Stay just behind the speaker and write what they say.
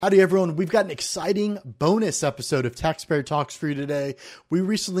Howdy, everyone. We've got an exciting bonus episode of Taxpayer Talks for you today. We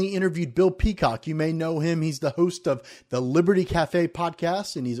recently interviewed Bill Peacock. You may know him. He's the host of the Liberty Cafe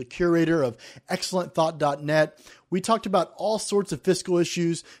podcast, and he's a curator of excellentthought.net. We talked about all sorts of fiscal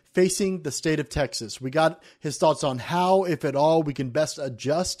issues facing the state of Texas. We got his thoughts on how, if at all, we can best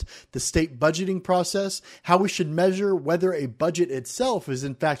adjust the state budgeting process, how we should measure whether a budget itself is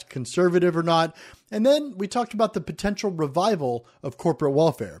in fact conservative or not. And then we talked about the potential revival of corporate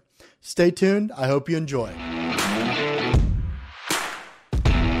welfare. Stay tuned. I hope you enjoy.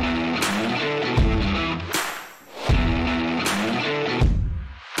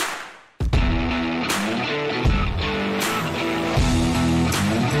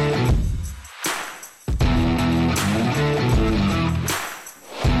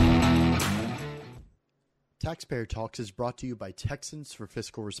 Taxpayer Talks is brought to you by Texans for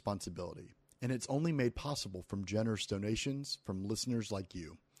Fiscal Responsibility, and it's only made possible from generous donations from listeners like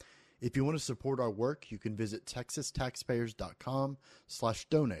you. If you want to support our work, you can visit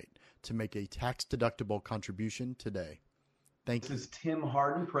texastaxpayers.com/donate to make a tax-deductible contribution today. Thank you. This is Tim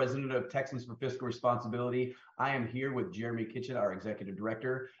Harden, president of Texans for Fiscal Responsibility. I am here with Jeremy Kitchen, our executive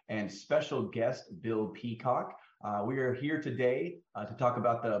director, and special guest Bill Peacock. We are here today to talk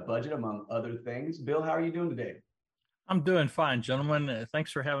about the budget, among other things. Bill, how are you doing today? I'm doing fine, gentlemen.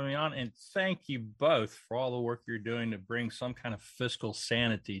 Thanks for having me on, and thank you both for all the work you're doing to bring some kind of fiscal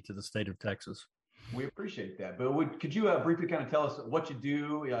sanity to the state of Texas. We appreciate that. But could you briefly kind of tell us what you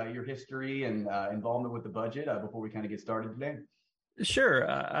do, your history and involvement with the budget before we kind of get started today? Sure.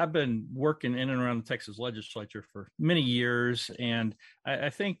 I've been working in and around the Texas legislature for many years, and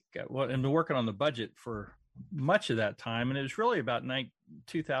I think I've been working on the budget for much of that time. And it was really about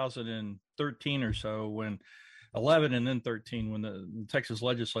 2013 or so, when 11 and then 13, when the Texas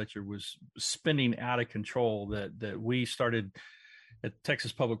legislature was spending out of control, that we started at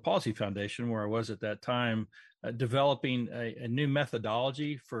Texas Public Policy Foundation, where I was at that time, developing a new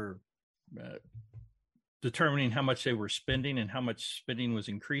methodology for determining how much they were spending and how much spending was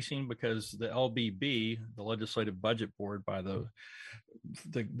increasing, because the LBB, the Legislative Budget Board, by the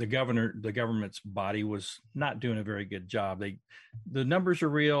government's body, was not doing a very good job. The numbers are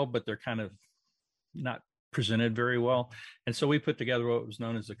real, but they're kind of not presented very well. And so we put together what was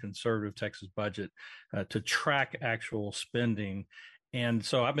known as the conservative Texas budget to track actual spending. And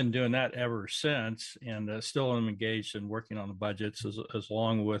so I've been doing that ever since, and still am engaged in working on the budgets, as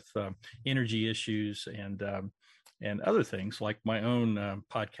along with energy issues and other things, like my own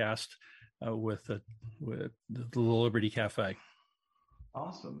podcast with the Liberty Cafe.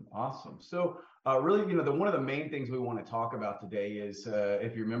 Awesome. So really, one of the main things we want to talk about today is,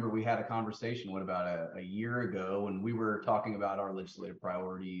 if you remember, we had a conversation, about a year ago, and we were talking about our legislative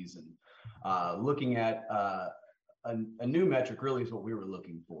priorities and looking at a new metric. Really is what we were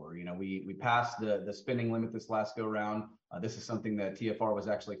looking for. We passed the spending limit this last go round. This is something that TFR was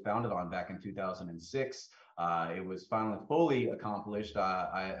actually founded on back in 2006. It was finally fully accomplished,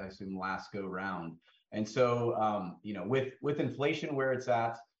 I assume, last go round. And so, with inflation where it's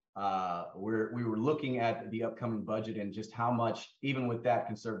at, we were looking at the upcoming budget and just how much, even with that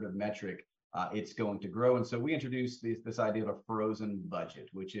conservative metric, it's going to grow. And so we introduced this idea of a frozen budget,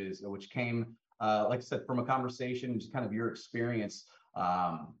 which came, like I said, from a conversation, just kind of your experience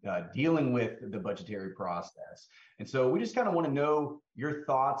dealing with the budgetary process. And so we just kind of want to know your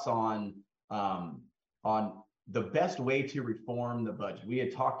thoughts on the best way to reform the budget. We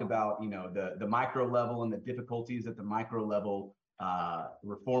had talked about, the micro level and the difficulties at the micro level,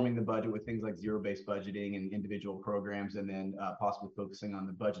 reforming the budget with things like zero-based budgeting and individual programs, and then possibly focusing on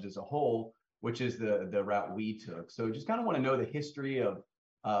the budget as a whole, which is the route we took. So just kind of want to know the history of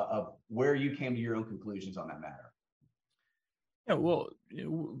where you came to your own conclusions on that matter. Yeah, well,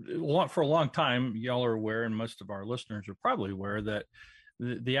 for a long time, y'all are aware, and most of our listeners are probably aware, that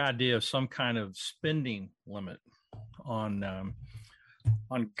the idea of some kind of spending limit on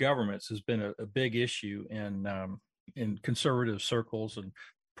governments has been a big issue in conservative circles, and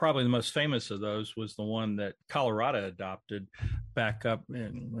probably the most famous of those was the one that Colorado adopted back up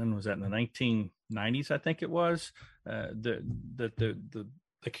in, when was that, in the 1990s, I think it was, that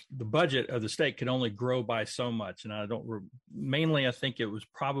the budget of the state could only grow by so much. And I think it was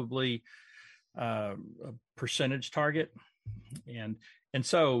probably a percentage target. And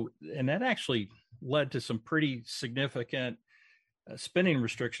that actually led to some pretty significant spending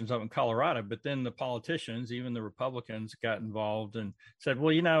restrictions up in Colorado. But then the politicians, even the Republicans, got involved and said,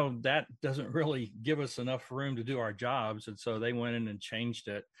 well, that doesn't really give us enough room to do our jobs. And so they went in and changed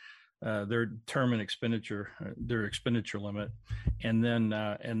it their term and expenditure, their expenditure limit, and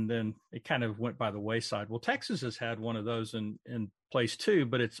then it kind of went by the wayside. Well, Texas has had one of those in place too,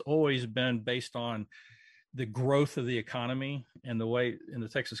 but it's always been based on the growth of the economy and the way in the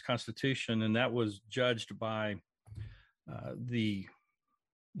Texas Constitution, and that was judged by the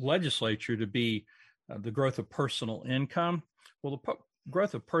legislature to be the growth of personal income. Well, the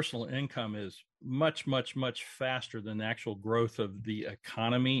growth of personal income is much, much, much faster than the actual growth of the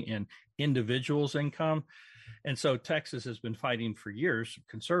economy and individuals' income. And so Texas has been fighting for years,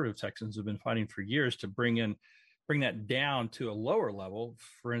 conservative Texans have been fighting for years to bring that down to a lower level.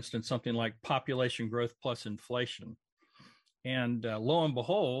 For instance, something like population growth plus inflation. And lo and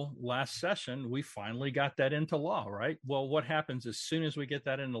behold, last session, we finally got that into law, right? Well, what happens as soon as we get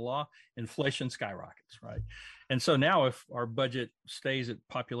that into law? Inflation skyrockets, right? And so now if our budget stays at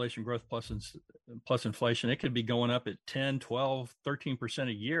population growth plus inflation, it could be going up at 10, 12, 13%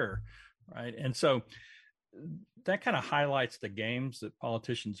 a year, right? And so that kind of highlights the games that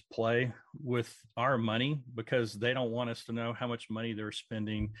politicians play with our money, because they don't want us to know how much money they're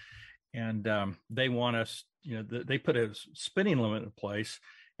spending. And they want us, they put a spending limit in place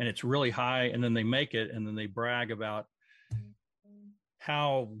and it's really high, and then they make it, and then they brag about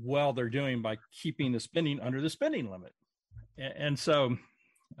how well they're doing by keeping the spending under the spending limit. And so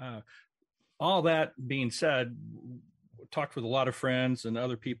all that being said, talked with a lot of friends and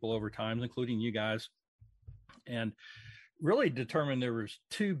other people over time, including you guys, and really determined there was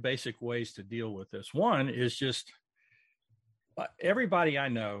two basic ways to deal with this. One is just everybody I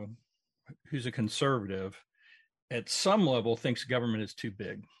know who's a conservative at some level thinks government is too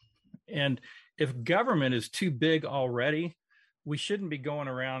big. And if government is too big already, we shouldn't be going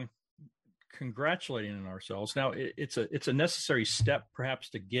around congratulating ourselves. Now, it's a necessary step perhaps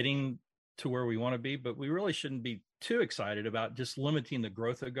to getting to where we want to be, but we really shouldn't be too excited about just limiting the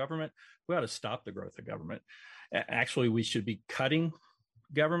growth of government. We ought to stop the growth of government. Actually, we should be cutting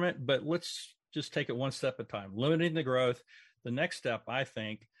government, but let's just take it one step at a time, limiting the growth. The next step, I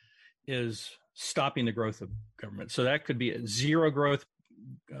think, is stopping the growth of government. So that could be a zero growth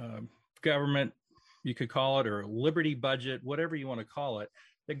government, you could call it, or a liberty budget, whatever you want to call it.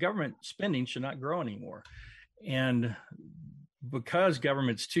 The government spending should not grow anymore. And because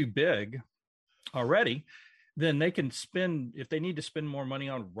government's too big already, then they can spend, if they need to spend more money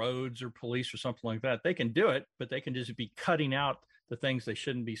on roads or police or something like that, they can do it, but they can just be cutting out the things they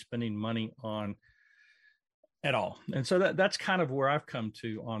shouldn't be spending money on at all. And so that's kind of where I've come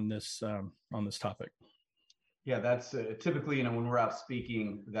to on this topic. Yeah, that's typically, when we're out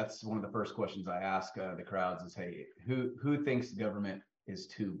speaking, that's one of the first questions I ask the crowds is, hey, who thinks government is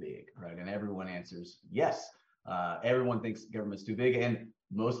too big, right? And everyone answers yes. Everyone thinks government's too big. And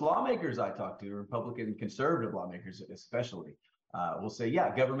most lawmakers I talk to, Republican conservative lawmakers especially, will say,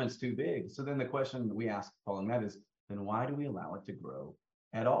 yeah, government's too big. So then the question we ask following that is, then why do we allow it to grow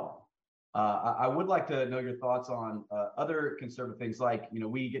at all? I would like to know your thoughts on other conservative things, like,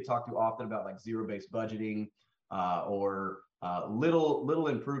 we get talked to often about like zero-based budgeting or little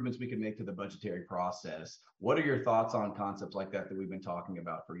improvements we can make to the budgetary process. What are your thoughts on concepts like that we've been talking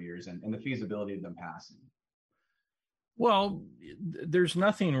about for years, and the feasibility of them passing? Well, there's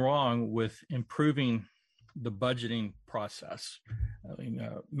nothing wrong with improving the budgeting process. I mean,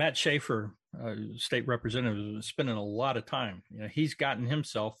 Matt Schaefer, state representative, is spending a lot of time. He's gotten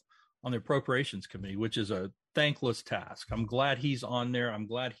himself on the appropriations committee, which is a thankless task. I'm glad he's on there. I'm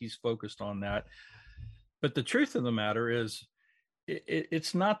glad he's focused on that. But the truth of the matter is,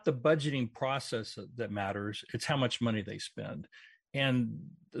 it's not the budgeting process that matters. It's how much money they spend. And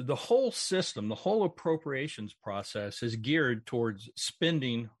the whole system, the whole appropriations process is geared towards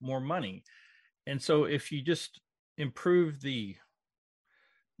spending more money. And so if you just improve the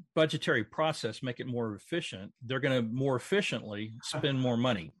budgetary process, make it more efficient, they're going to more efficiently spend more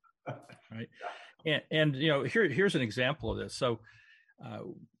money, right? And here's an example of this. So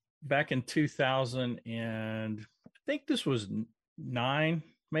back in 2000, and I think this was 9,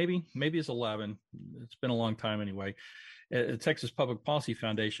 maybe it's 11. It's been a long time anyway. At Texas Public Policy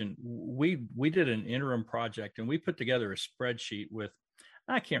Foundation, we did an interim project, and we put together a spreadsheet with,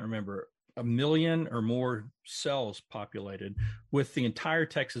 I can't remember, 1 million or more cells populated with the entire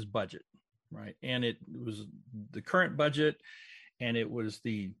Texas budget, right? And it was the current budget, and it was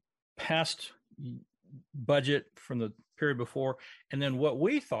the past budget from the period before, and then what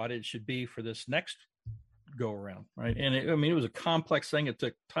we thought it should be for this next go around, right? And it was a complex thing. It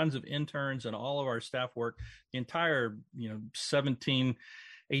took tons of interns and all of our staff work, the entire 17,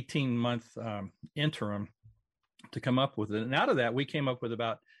 18-month interim to come up with it. And out of that, we came up with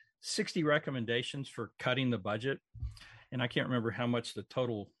about 60 recommendations for cutting the budget. And I can't remember how much the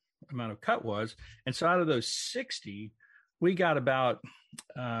total amount of cut was. And so out of those 60, we got about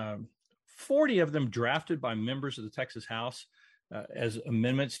 40 of them drafted by members of the Texas House as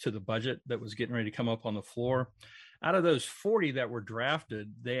amendments to the budget that was getting ready to come up on the floor. Out of those 40 that were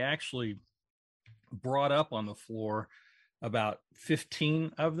drafted, they actually brought up on the floor about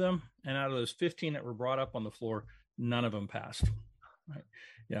 15 of them. And out of those 15 that were brought up on the floor, none of them passed. Right?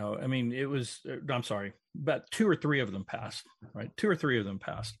 I mean, about 2 or 3 of them passed, right? 2 or 3 of them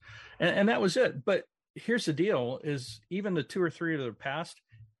passed. And that was it. But here's the deal is even the 2 or 3 that are passed,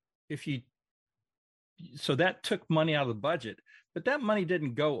 so that took money out of the budget, but that money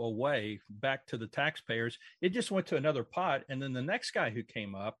didn't go away back to the taxpayers. It just went to another pot. And then the next guy who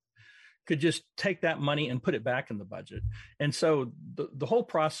came up could just take that money and put it back in the budget. And so the whole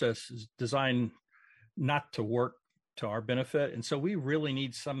process is designed not to work to our benefit. And so we really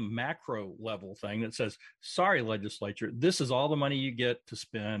need some macro level thing that says, sorry, legislature, this is all the money you get to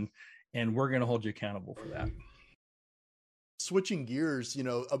spend, and we're going to hold you accountable for that. Switching gears,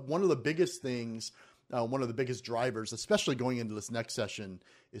 one of the biggest things, one of the biggest drivers, especially going into this next session,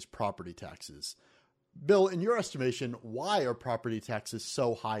 is property taxes. Bill, in your estimation, why are property taxes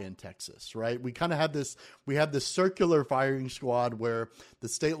so high in Texas, right? We kind of have this circular firing squad where the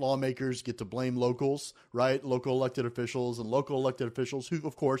state lawmakers get to blame locals, right? Local elected officials and local elected officials who,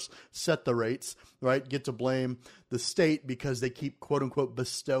 of course, set the rates, right? Get to blame the state because they keep, quote unquote,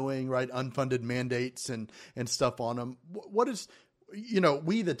 bestowing, right, unfunded mandates and stuff on them. What is,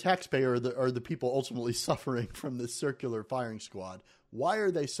 we, the taxpayer, are the people ultimately suffering from this circular firing squad. Why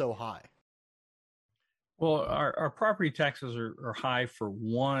are they so high? Well, our property taxes are high for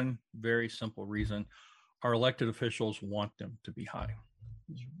one very simple reason. Our elected officials want them to be high.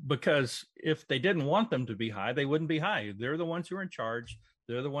 Because if they didn't want them to be high, they wouldn't be high. They're the ones who are in charge.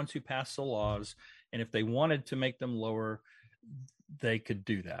 They're the ones who pass the laws. And if they wanted to make them lower, they could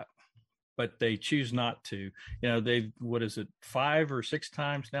do that. But they choose not to. They've, 5 or 6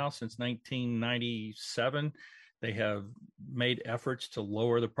 times now since 1997, they have made efforts to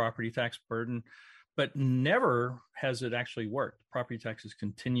lower the property tax burden. But never has it actually worked. Property taxes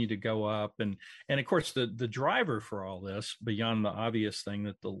continue to go up. And of course, the driver for all this, beyond the obvious thing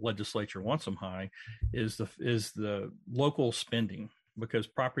that the legislature wants them high, is the local spending, because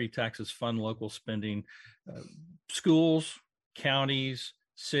property taxes fund local spending, schools, counties,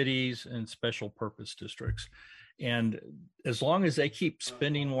 cities, and special purpose districts. And as long as they keep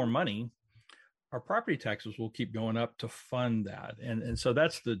spending more money, our property taxes will keep going up to fund that. And so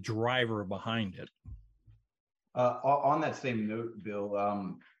that's the driver behind it. On that same note,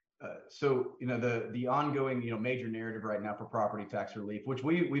 Bill, so, the ongoing, major narrative right now for property tax relief, which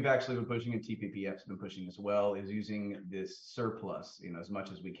we've actually been pushing and TPPF's been pushing as well, is using this surplus, as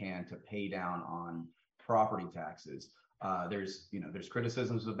much as we can to pay down on property taxes. There's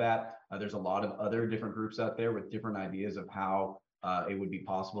criticisms of that. There's a lot of other different groups out there with different ideas of how it would be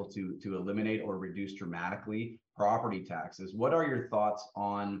possible to eliminate or reduce dramatically property taxes. What are your thoughts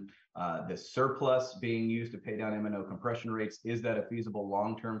on the surplus being used to pay down M&O compression rates? Is that a feasible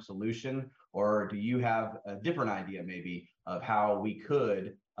long-term solution, or do you have a different idea maybe of how we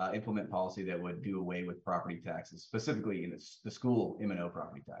could implement policy that would do away with property taxes, specifically in the school M&O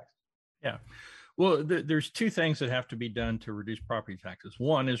property tax? Yeah. Well, there's 2 things that have to be done to reduce property taxes.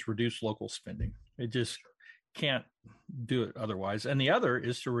 One is reduce local spending. It just can't do it otherwise. And the other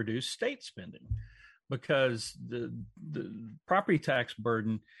is to reduce state spending, because the property tax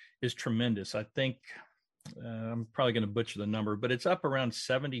burden is tremendous. I think I'm probably going to butcher the number, but it's up around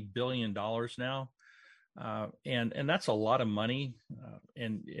 $70 billion now. And that's a lot of money.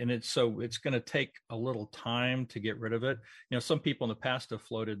 And it's going to take a little time to get rid of it. Some people in the past have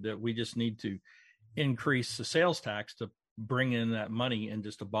floated that we just need to increase the sales tax to bring in that money and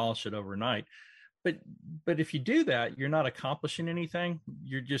just abolish it overnight. But if you do that, you're not accomplishing anything.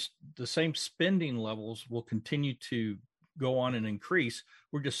 You're just, the same spending levels will continue to go on and increase.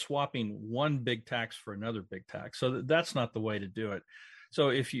 We're just swapping one big tax for another big tax. So that's not the way to do it. So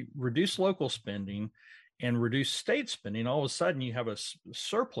if you reduce local spending and reduce state spending, all of a sudden you have a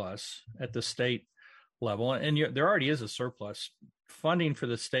surplus at the state level. And there already is a surplus. Funding for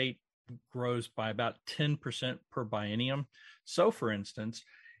the state grows by about 10% per biennium. So for instance,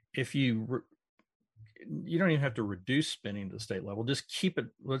 if you don't even have to reduce spending to the state level. Just keep it.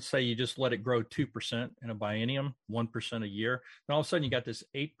 Let's say you just let it grow 2% in a biennium, 1% a year. And all of a sudden you got this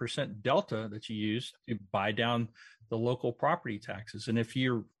 8% delta that you use to buy down the local property taxes. And if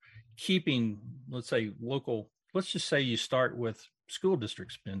you're keeping, let's just say you start with school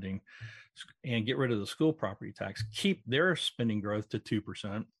district spending and get rid of the school property tax, keep their spending growth to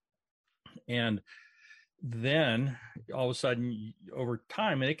 2%. And then all of a sudden over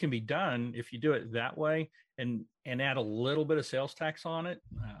time, and it can be done if you do it that way and add a little bit of sales tax on it.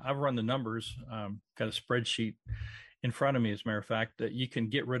 I've run the numbers, got a spreadsheet in front of me, as a matter of fact, that you can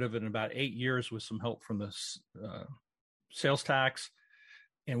get rid of it in about 8 years with some help from the sales tax.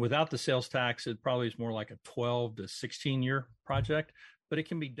 And without the sales tax, it probably is more like a 12 to 16 year project, but it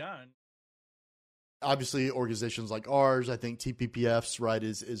can be done. Obviously, organizations like ours, I think TPPF's, right,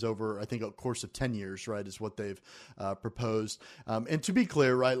 is over, I think, a course of 10 years, right, is what they've proposed. And to be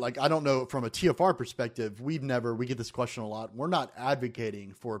clear, right, like, I don't know, from a TFR perspective, we get this question a lot. We're not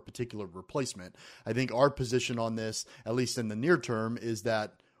advocating for a particular replacement. I think our position on this, at least in the near term, is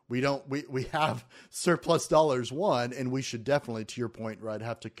that we have surplus dollars, and we should definitely, to your point, right,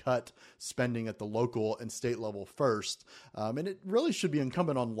 have to cut spending at the local and state level first. And it really should be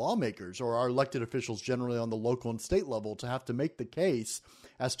incumbent on lawmakers or our elected officials generally on the local and state level to have to make the case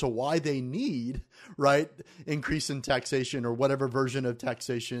as to why they need, right, increase in taxation or whatever version of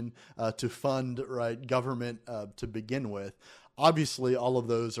taxation to fund, right, government to begin with. Obviously, all of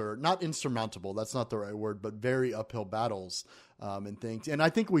those are not insurmountable. That's not the right word, but very uphill battles and things. And I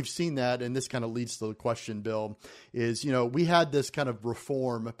think we've seen that, and this kind of leads to the question, Bill, is, we had this kind of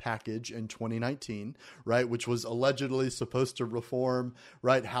reform package in 2019, right, which was allegedly supposed to reform,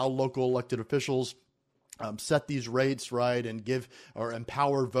 right, how local elected officials set these rates, right, and give or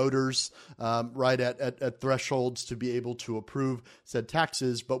empower voters, right, at thresholds to be able to approve said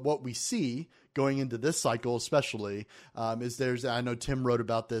taxes. But what we see going into this cycle, especially, is I know Tim wrote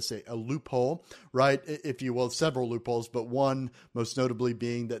about this, a loophole, right, if you will, several loopholes, but one most notably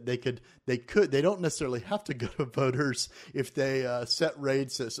being that they don't necessarily have to go to voters if they set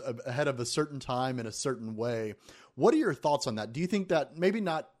rates ahead of a certain time in a certain way. What are your thoughts on that? Do you think that maybe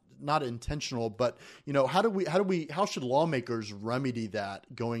not intentional, but how should lawmakers remedy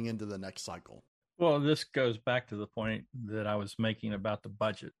that going into the next cycle? Well, this goes back to the point that I was making about the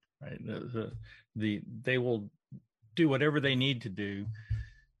budget, right? They will do whatever they need to do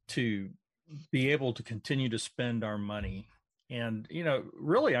to be able to continue to spend our money. And,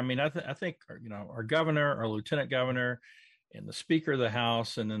 really, I mean, I think, our governor, our lieutenant governor, and the Speaker of the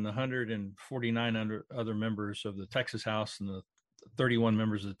House, and then the 149 other members of the Texas House and the 31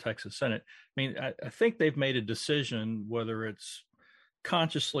 members of the Texas Senate. I mean, I think they've made a decision, whether it's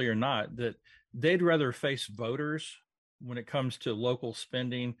consciously or not, that they'd rather face voters when it comes to local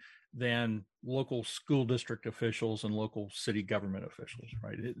spending than local school district officials and local city government officials,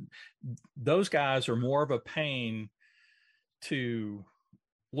 right? Those guys are more of a pain to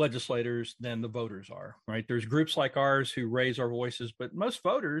legislators than the voters are, right? There's groups like ours who raise our voices, but most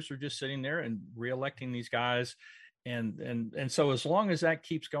voters are just sitting there and reelecting these guys. And so as long as that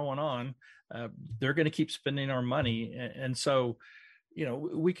keeps going on, they're going to keep spending our money. And so,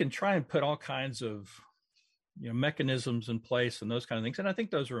 we can try and put all kinds of, mechanisms in place and those kind of things. And I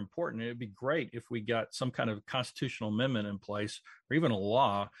think those are important. It'd be great if we got some kind of constitutional amendment in place, or even a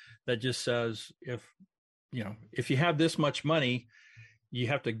law that just says, if you have this much money, you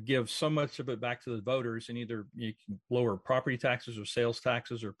have to give so much of it back to the voters, and either you can lower property taxes or sales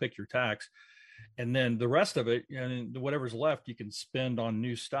taxes or pick your tax. And then the rest of it, and whatever's left, you can spend on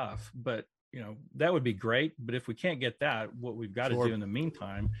new stuff. But, that would be great. But if we can't get that, what we've got to do in the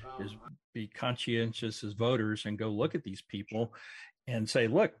meantime is be conscientious as voters and go look at these people and say,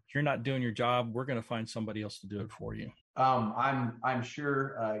 look, you're not doing your job. We're going to find somebody else to do it for you. I'm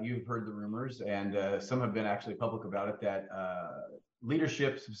sure you've heard the rumors, and some have been actually public about it, that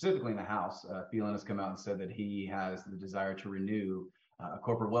leadership, specifically in the House, Thielen has come out and said that he has the desire to renew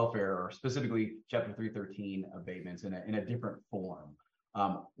corporate welfare, or specifically Chapter 313 abatements in a different form.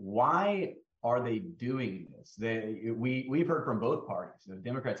 Why are they doing this? We've heard from both parties, the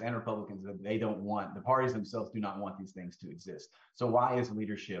Democrats and Republicans, that the parties themselves do not want these things to exist. So why is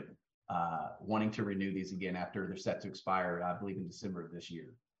leadership wanting to renew these again after they're set to expire, I believe, in December of this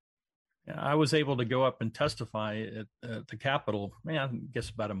year? I was able to go up and testify at the Capitol, I guess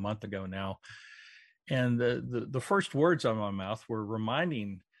about a month ago now. And the first words out of my mouth were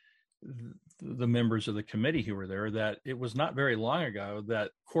reminding the members of the committee who were there that it was not very long ago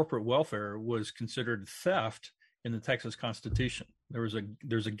that corporate welfare was considered theft in the Texas Constitution. There's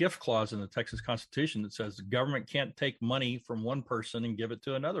a gift clause in the Texas Constitution that says the government can't take money from one person and give it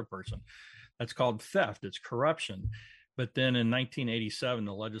to another person. That's called theft. It's corruption. But then in 1987,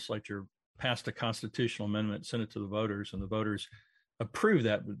 the legislature passed a constitutional amendment, sent it to the voters, and the voters approved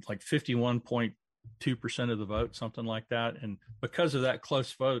that with like 51.2% of the vote, something like that. And because of that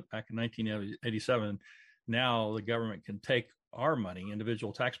close vote back in 1987, now the government can take our money,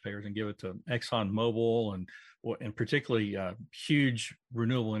 individual taxpayers, and give it to ExxonMobil and particularly huge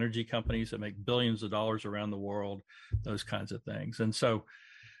renewable energy companies that make billions of dollars around the world, those kinds of things. And so,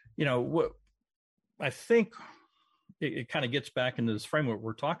 what I think it kind of gets back into this framework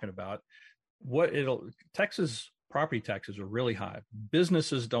we're talking about. Texas property taxes are really high.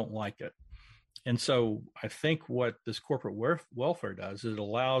 Businesses don't like it. And so I think what this corporate welfare does is it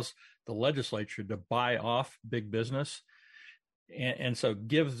allows the legislature to buy off big business, and so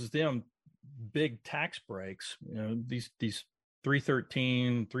gives them big tax breaks. These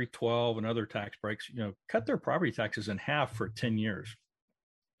 313, 312, and other tax breaks. Cut their property taxes in half for 10 years,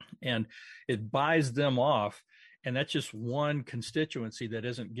 and it buys them off. And that's just one constituency that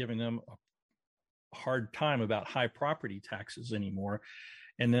isn't giving them a hard time about high property taxes anymore.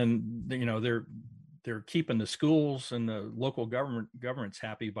 And then, they're keeping the schools and the local governments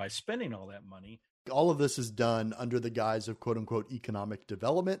happy by spending all that money. All of this is done under the guise of quote unquote economic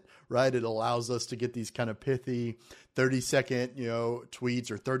development, right? It allows us to get these kind of pithy 30-second,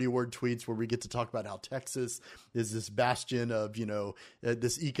 tweets or 30-word tweets where we get to talk about how Texas is this bastion of,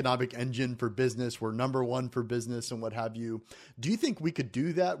 this economic engine for business. We're number one for business and what have you. Do you think we could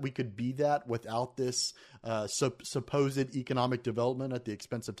do that? We could be that without this supposed economic development at the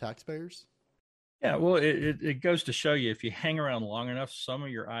expense of taxpayers? Yeah, well, it goes to show you, if you hang around long enough, some of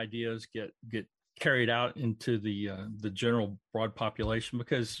your ideas get carried out into the general broad population.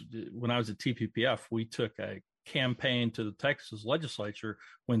 Because when I was at TPPF, we took a campaign to the Texas legislature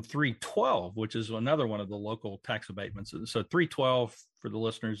when 312, which is another one of the local tax abatements. So 312, for the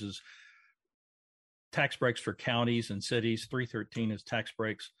listeners, is tax breaks for counties and cities. 313 is tax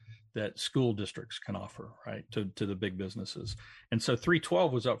breaks that school districts can offer, right, to the big businesses. And so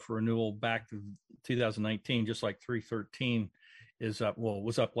 312 was up for renewal back in 2019, just like 313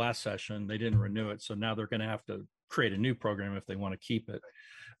 was up last session. They didn't renew it. So now they're going to have to create a new program if they want to keep it.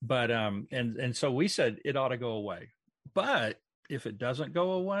 But, and so we said it ought to go away. But if it doesn't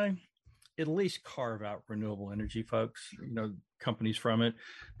go away, at least carve out renewable energy folks, companies from it,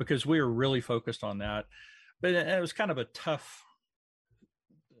 because we were really focused on that. But it was kind of a tough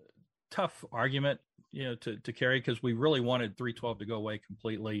argument, to carry, because we really wanted 312 to go away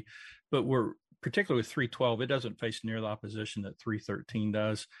completely. But we're particularly with 312, it doesn't face near the opposition that 313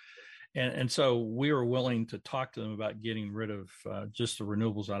 does. And so we were willing to talk to them about getting rid of just the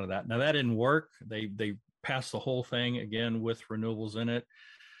renewables out of that. Now, that didn't work. They passed the whole thing again with renewables in it.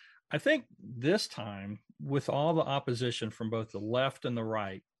 I think this time, with all the opposition from both the left and the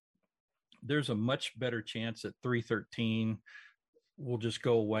right, there's a much better chance that 313 will just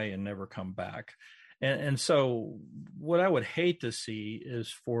go away and never come back. And so what I would hate to see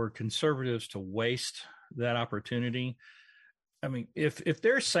is for conservatives to waste that opportunity. I mean, if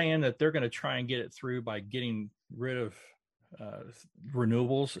they're saying that they're going to try and get it through by getting rid of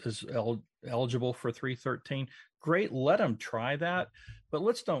renewables as eligible for 313, great, let them try that. But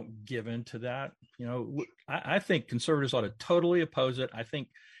let's don't give in to that. I think conservatives ought to totally oppose it. I think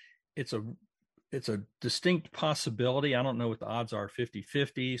it's a distinct possibility. I don't know what the odds are,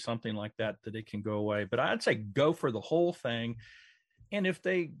 50-50, something like that it can go away. But I'd say go for the whole thing. And if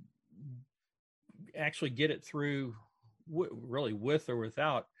they actually get it through, really with or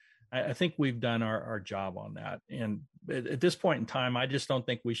without, I think we've done our job on that. And at this point in time, I just don't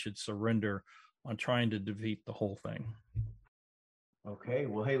think we should surrender on trying to defeat the whole thing. Okay.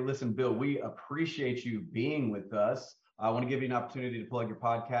 Well, hey, listen, Bill, we appreciate you being with us. I want to give you an opportunity to plug your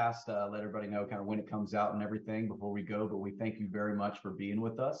podcast, let everybody know kind of when it comes out and everything before we go. But we thank you very much for being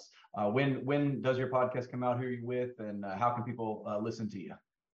with us. When does your podcast come out? Who are you with? And how can people listen to you?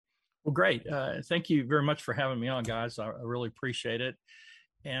 Well, great. Thank you very much for having me on, guys. I really appreciate it.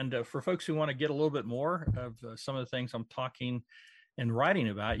 And for folks who want to get a little bit more of some of the things I'm talking and writing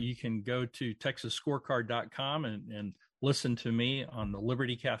about, you can go to TexasScorecard.com and listen to me on the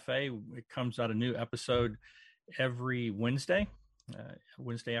Liberty Cafe. It comes out a new episode every Wednesday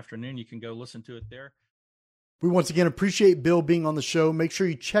afternoon. You can go listen to it there. We once again appreciate Bill being on the show. Make sure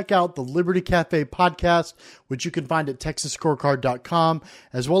you check out the Liberty Cafe podcast, which you can find at TexasScorecard.com,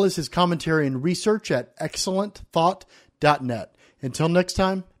 as well as his commentary and research at ExcellentThought.net. Until next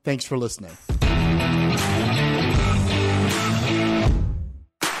time, thanks for listening.